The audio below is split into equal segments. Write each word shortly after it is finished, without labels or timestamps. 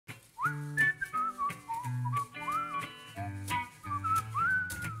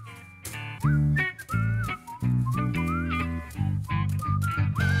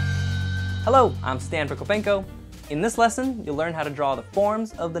Hello, I'm Prokopenko. In this lesson, you'll learn how to draw the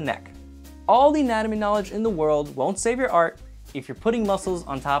forms of the neck. All the anatomy knowledge in the world won't save your art if you're putting muscles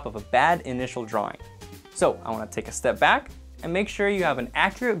on top of a bad initial drawing. So I want to take a step back and make sure you have an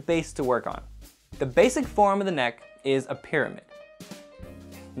accurate base to work on. The basic form of the neck is a pyramid.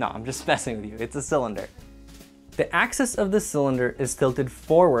 No, I'm just messing with you, it's a cylinder. The axis of the cylinder is tilted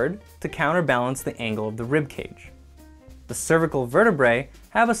forward to counterbalance the angle of the rib cage. The cervical vertebrae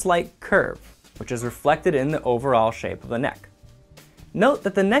have a slight curve, which is reflected in the overall shape of the neck. Note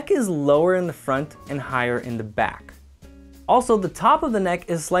that the neck is lower in the front and higher in the back. Also, the top of the neck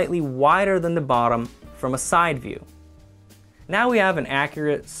is slightly wider than the bottom from a side view. Now we have an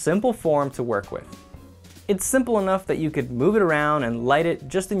accurate, simple form to work with. It's simple enough that you could move it around and light it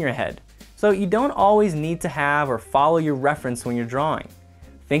just in your head, so you don't always need to have or follow your reference when you're drawing.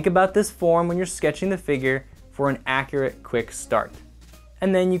 Think about this form when you're sketching the figure for an accurate, quick start.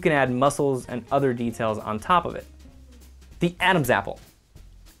 And then you can add muscles and other details on top of it. The Adam's apple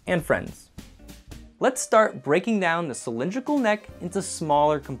and friends. Let's start breaking down the cylindrical neck into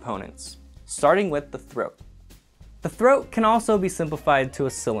smaller components, starting with the throat. The throat can also be simplified to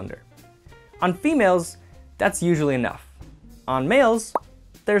a cylinder. On females, that's usually enough. On males,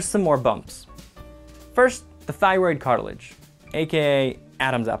 there's some more bumps. First, the thyroid cartilage, aka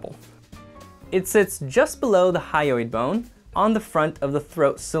Adam's apple. It sits just below the hyoid bone on the front of the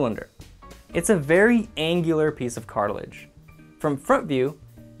throat cylinder. It's a very angular piece of cartilage. From front view,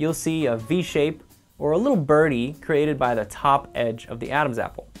 you'll see a V shape or a little birdie created by the top edge of the Adam's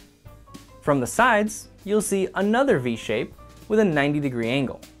apple. From the sides, you'll see another V shape with a 90-degree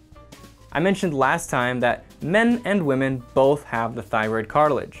angle. I mentioned last time that men and women both have the thyroid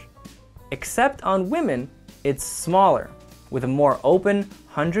cartilage. Except on women, it's smaller, with a more open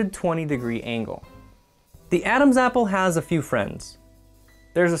 120-degree angle. The Adam's apple has a few friends.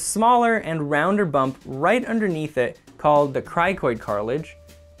 There's a smaller and rounder bump right underneath it called the cricoid cartilage,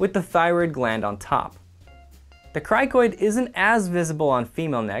 with the thyroid gland on top. The cricoid isn't as visible on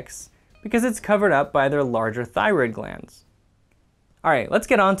female necks because it's covered up by their larger thyroid glands. Alright, let's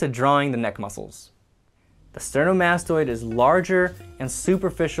get on to drawing the neck muscles. The sternocleidomastoid is larger and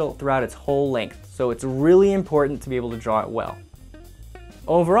superficial throughout its whole length, so it's really important to be able to draw it well.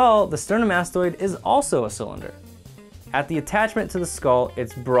 Overall, the sternocleidomastoid is also a cylinder. At the attachment to the skull,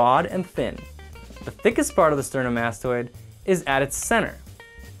 it's broad and thin. The thickest part of the sternocleidomastoid is at its center.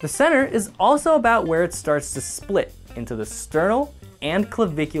 The center is also about where it starts to split into the sternal and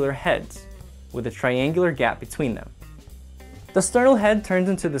clavicular heads, with a triangular gap between them. The sternal head turns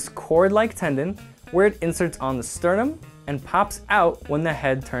into this cord-like tendon where it inserts on the sternum and pops out when the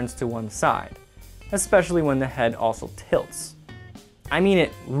head turns to one side, especially when the head also tilts. I mean,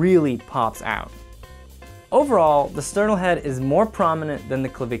 it really pops out. Overall, the sternal head is more prominent than the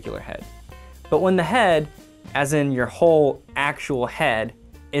clavicular head. But when the head, as in your whole actual head,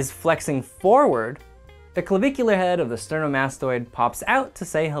 is flexing forward, the clavicular head of the sternocleidomastoid pops out to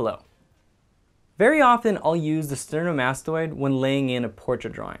say hello. Very often I'll use the sternocleidomastoid when laying in a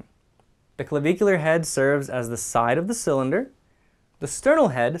portrait drawing. The clavicular head serves as the side of the cylinder. The sternal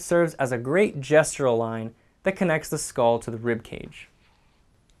head serves as a great gestural line that connects the skull to the rib cage.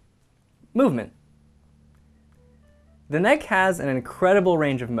 Movement. The neck has an incredible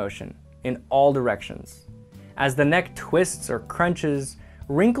range of motion in all directions. As the neck twists or crunches,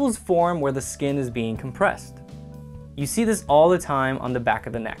 wrinkles form where the skin is being compressed. You see this all the time on the back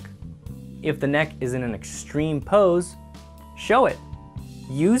of the neck. If the neck is in an extreme pose, show it.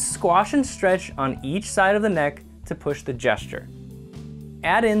 Use squash and stretch on each side of the neck to push the gesture.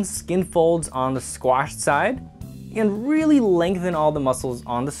 Add in skin folds on the squashed side and really lengthen all the muscles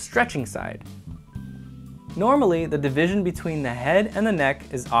on the stretching side. Normally, the division between the head and the neck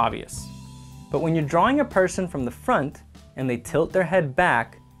is obvious, but when you're drawing a person from the front and they tilt their head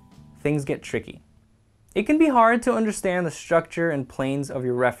back, things get tricky. It can be hard to understand the structure and planes of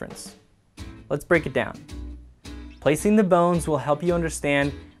your reference. Let's break it down. Placing the bones will help you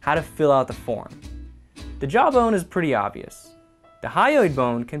understand how to fill out the form. The jawbone is pretty obvious. The hyoid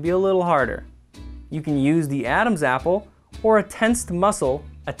bone can be a little harder. You can use the Adam's apple or a tensed muscle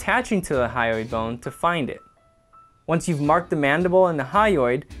attaching to the hyoid bone to find it. Once you've marked the mandible and the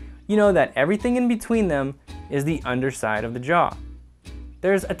hyoid, you know that everything in between them is the underside of the jaw.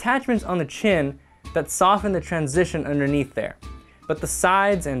 There's attachments on the chin that soften the transition underneath there, but the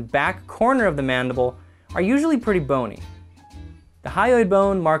sides and back corner of the mandible are usually pretty bony. The hyoid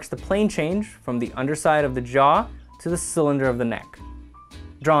bone marks the plane change from the underside of the jaw to the cylinder of the neck.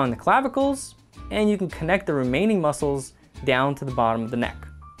 Draw in the clavicles, and you can connect the remaining muscles down to the bottom of the neck.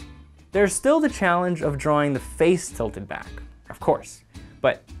 There's still the challenge of drawing the face tilted back, of course,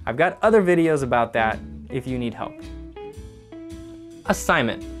 but I've got other videos about that if you need help.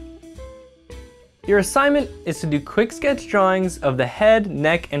 Assignment. Your assignment is to do quick sketch drawings of the head,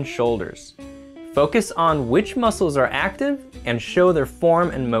 neck, and shoulders. Focus on which muscles are active and show their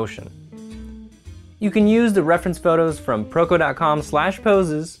form and motion. You can use the reference photos from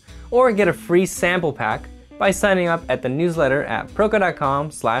proko.com/poses or get a free sample pack by signing up at the newsletter at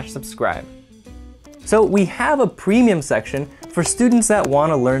proko.com/subscribe. So we have a premium section for students that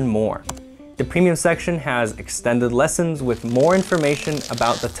want to learn more. The premium section has extended lessons with more information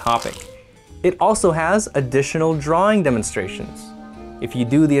about the topic. It also has additional drawing demonstrations. If you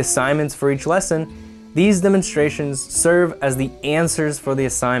do the assignments for each lesson, these demonstrations serve as the answers for the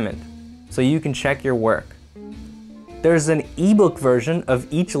assignment, so you can check your work. There's an ebook version of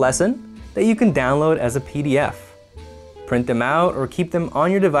each lesson that you can download as a PDF. Print them out or keep them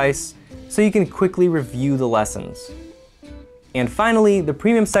on your device so you can quickly review the lessons. And finally, the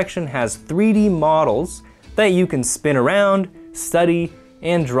premium section has 3D models that you can spin around, study,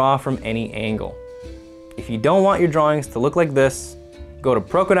 and draw from any angle. If you don't want your drawings to look like this, go to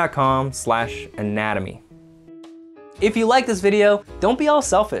proko.com/anatomy. If you like this video, don't be all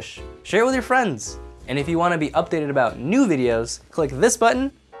selfish. Share it with your friends. And if you want to be updated about new videos, click this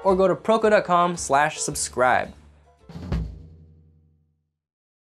button or go to proko.com/subscribe.